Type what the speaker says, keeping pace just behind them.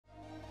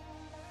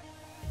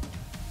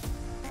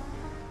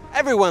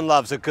Everyone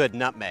loves a good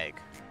nutmeg.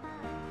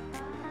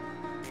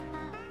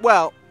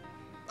 Well,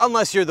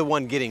 unless you're the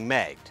one getting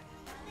megged.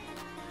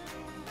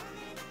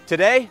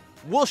 Today,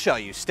 we'll show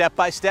you step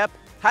by step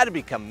how to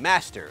become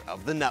master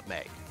of the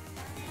nutmeg.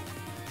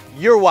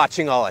 You're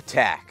watching All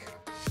Attack.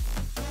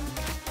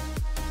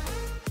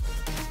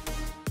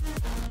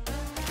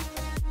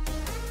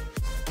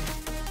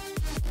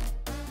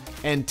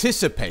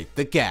 Anticipate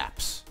the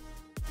gaps.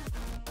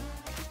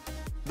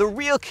 The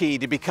real key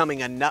to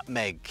becoming a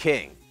nutmeg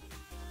king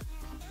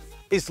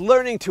is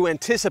learning to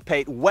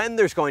anticipate when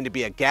there's going to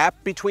be a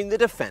gap between the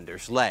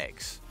defender's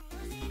legs.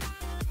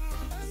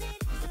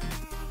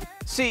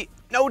 See,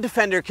 no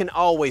defender can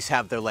always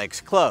have their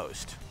legs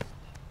closed.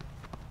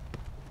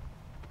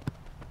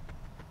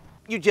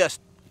 You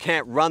just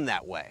can't run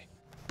that way.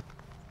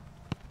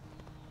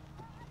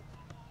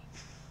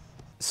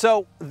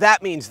 So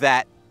that means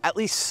that, at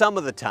least some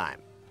of the time,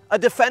 a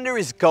defender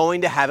is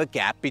going to have a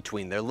gap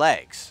between their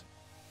legs.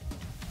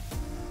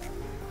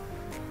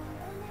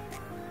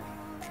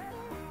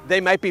 They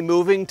might be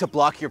moving to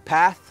block your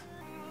path.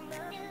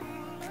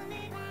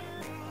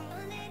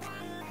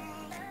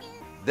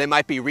 They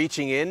might be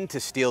reaching in to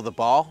steal the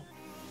ball.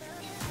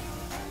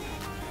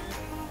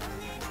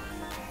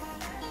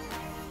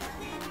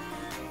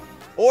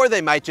 Or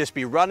they might just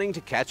be running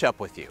to catch up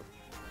with you.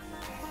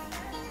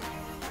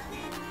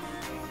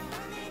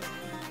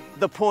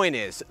 The point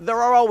is,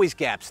 there are always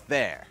gaps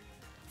there.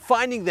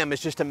 Finding them is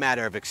just a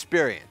matter of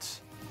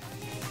experience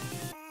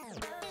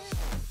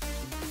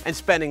and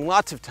spending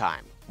lots of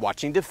time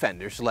watching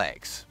defenders'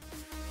 legs.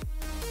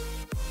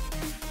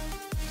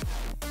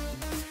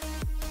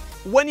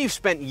 When you've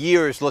spent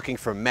years looking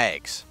for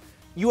megs,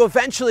 you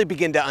eventually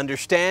begin to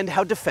understand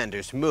how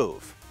defenders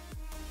move.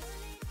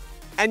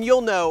 And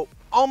you'll know,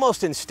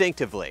 almost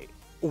instinctively,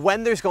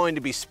 when there's going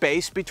to be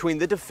space between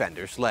the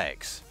defender's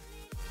legs.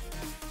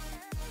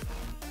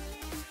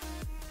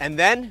 And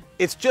then,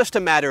 it's just a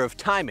matter of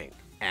timing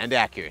and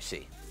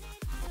accuracy.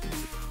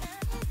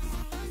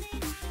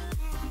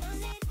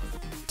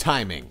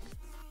 Timing.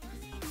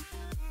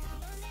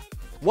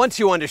 Once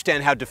you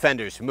understand how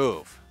defenders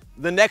move,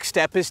 the next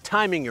step is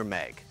timing your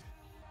meg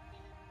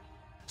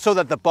so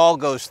that the ball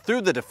goes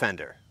through the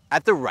defender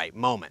at the right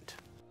moment.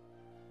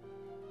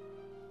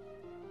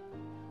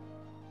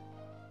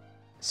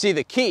 See,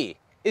 the key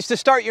is to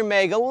start your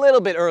meg a little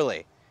bit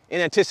early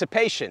in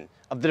anticipation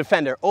of the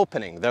defender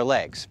opening their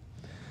legs.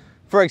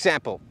 For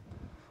example,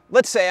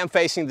 let's say I'm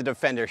facing the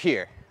defender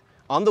here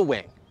on the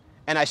wing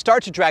and I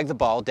start to drag the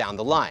ball down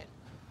the line.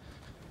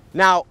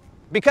 Now,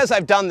 because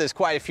I've done this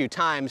quite a few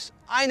times,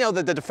 I know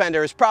that the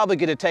defender is probably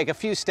going to take a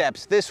few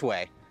steps this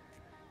way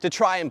to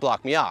try and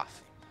block me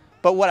off.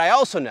 But what I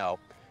also know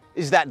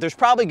is that there's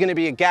probably going to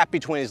be a gap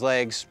between his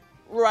legs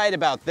right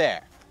about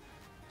there.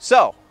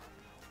 So,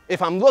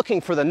 if I'm looking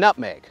for the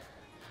nutmeg,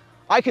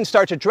 I can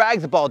start to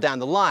drag the ball down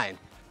the line,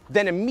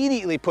 then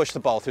immediately push the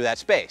ball through that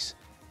space,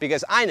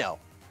 because I know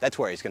that's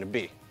where he's going to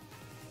be.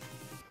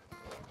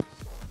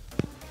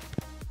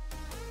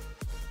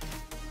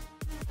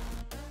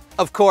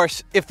 Of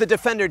course, if the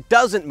defender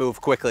doesn't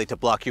move quickly to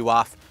block you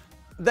off,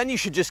 then you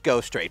should just go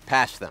straight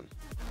past them.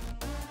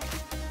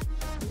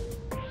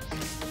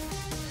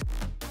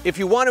 If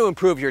you want to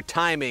improve your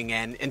timing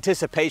and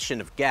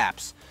anticipation of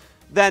gaps,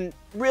 then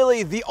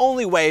really the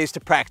only way is to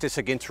practice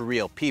against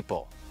real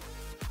people.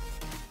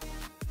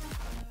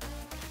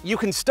 You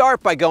can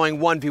start by going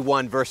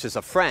 1v1 versus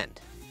a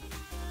friend.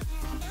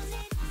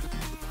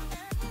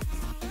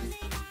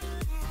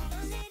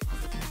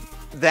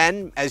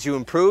 Then, as you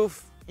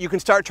improve, you can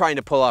start trying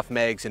to pull off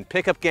megs in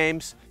pickup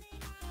games,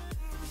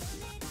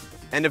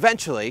 and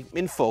eventually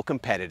in full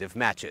competitive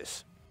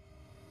matches.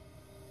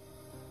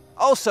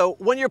 Also,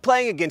 when you're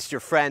playing against your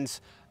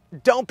friends,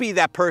 don't be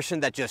that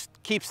person that just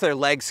keeps their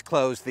legs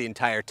closed the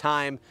entire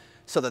time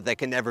so that they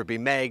can never be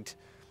megged.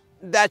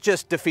 That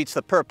just defeats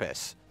the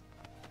purpose.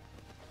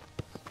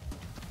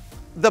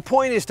 The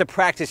point is to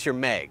practice your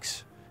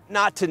megs,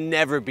 not to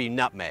never be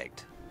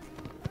nutmegged.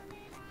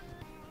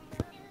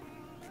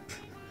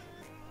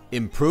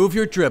 Improve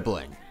your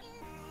dribbling.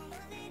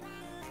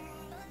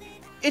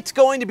 It's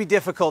going to be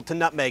difficult to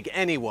nutmeg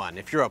anyone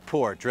if you're a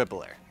poor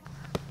dribbler.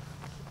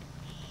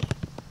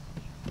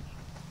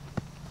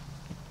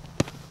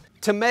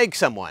 To meg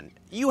someone,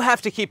 you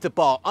have to keep the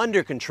ball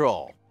under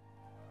control,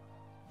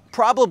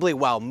 probably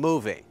while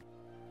moving.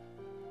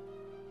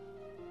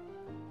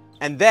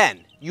 And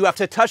then you have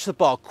to touch the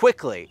ball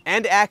quickly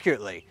and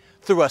accurately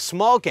through a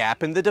small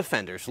gap in the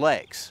defender's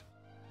legs.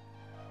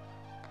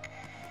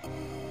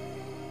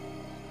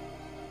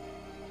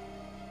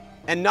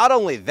 And not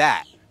only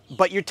that,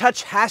 but your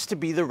touch has to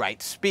be the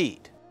right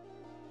speed.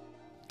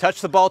 Touch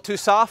the ball too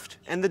soft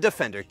and the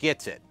defender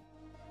gets it.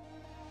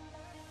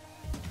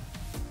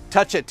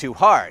 Touch it too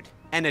hard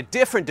and a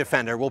different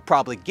defender will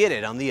probably get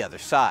it on the other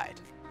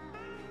side.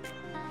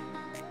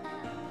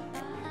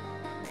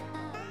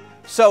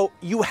 So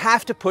you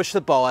have to push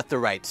the ball at the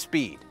right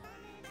speed.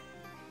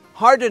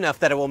 Hard enough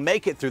that it will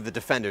make it through the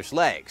defender's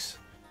legs,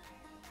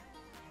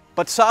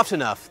 but soft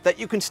enough that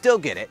you can still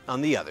get it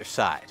on the other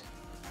side.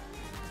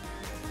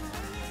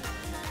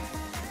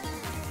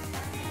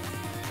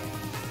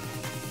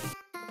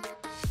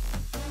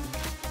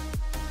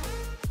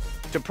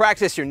 To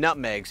practice your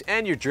nutmegs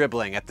and your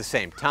dribbling at the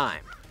same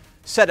time,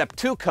 set up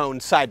 2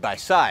 cones side by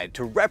side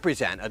to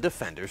represent a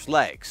defender's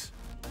legs.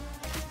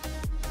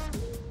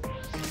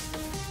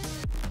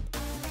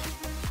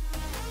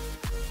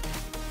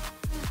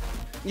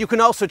 You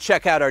can also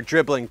check out our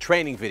dribbling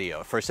training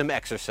video for some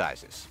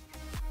exercises.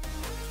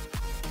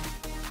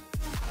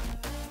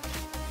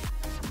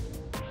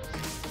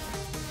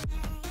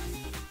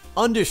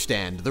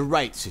 Understand the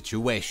right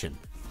situation.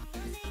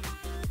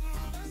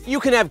 You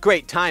can have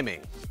great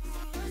timing,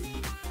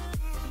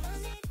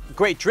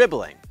 great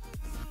dribbling,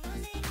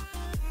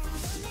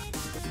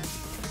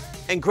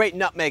 and great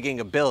nutmegging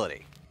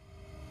ability.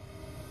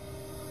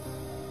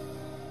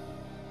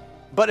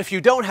 But if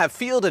you don't have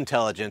field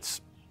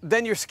intelligence,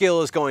 then your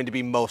skill is going to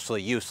be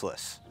mostly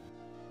useless.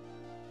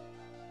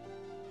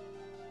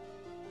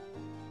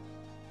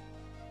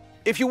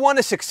 If you want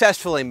to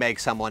successfully make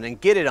someone and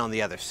get it on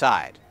the other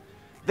side,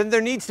 then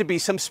there needs to be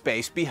some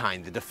space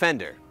behind the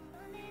defender.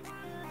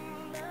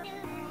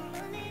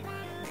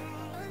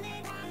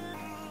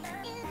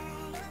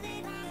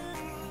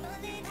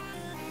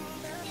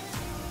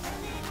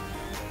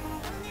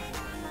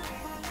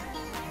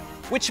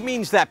 Which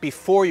means that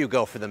before you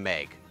go for the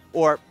meg,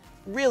 or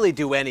really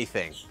do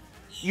anything,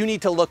 you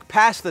need to look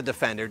past the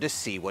defender to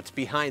see what's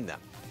behind them.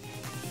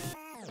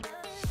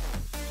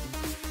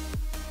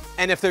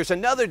 And if there's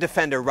another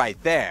defender right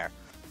there,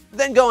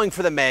 then going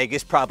for the meg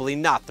is probably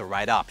not the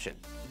right option.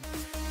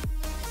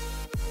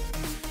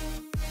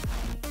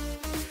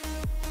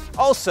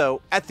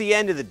 Also, at the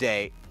end of the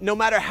day, no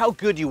matter how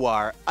good you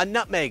are, a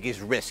nutmeg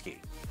is risky.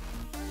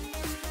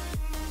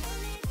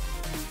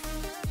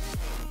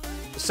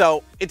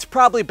 So it's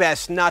probably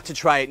best not to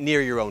try it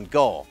near your own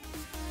goal.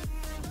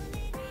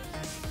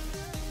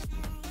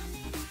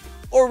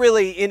 Or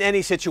really in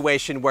any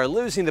situation where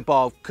losing the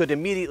ball could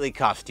immediately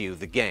cost you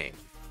the game.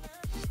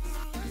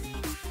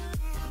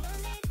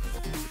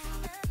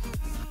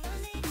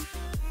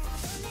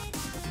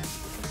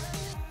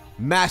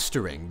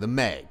 Mastering the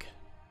meg.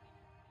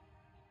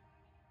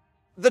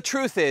 The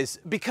truth is,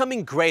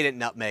 becoming great at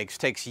nutmegs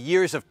takes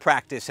years of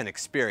practice and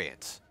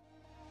experience.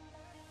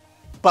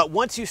 But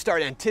once you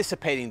start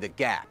anticipating the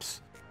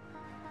gaps,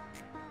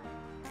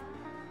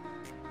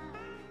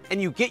 and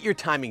you get your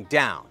timing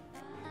down,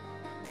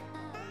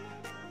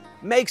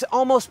 megs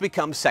almost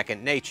become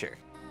second nature.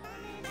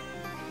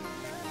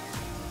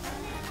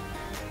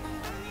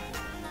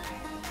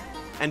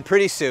 And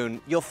pretty soon,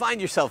 you'll find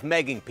yourself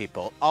megging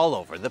people all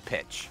over the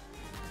pitch.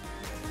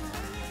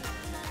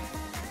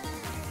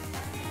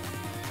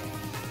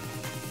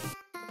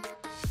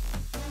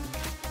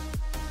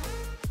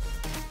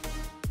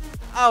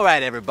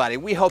 Alright everybody,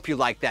 we hope you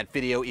liked that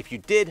video. If you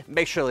did,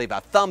 make sure to leave a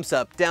thumbs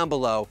up down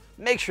below,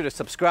 make sure to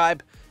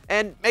subscribe,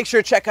 and make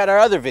sure to check out our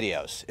other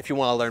videos if you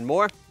want to learn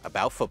more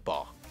about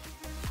football.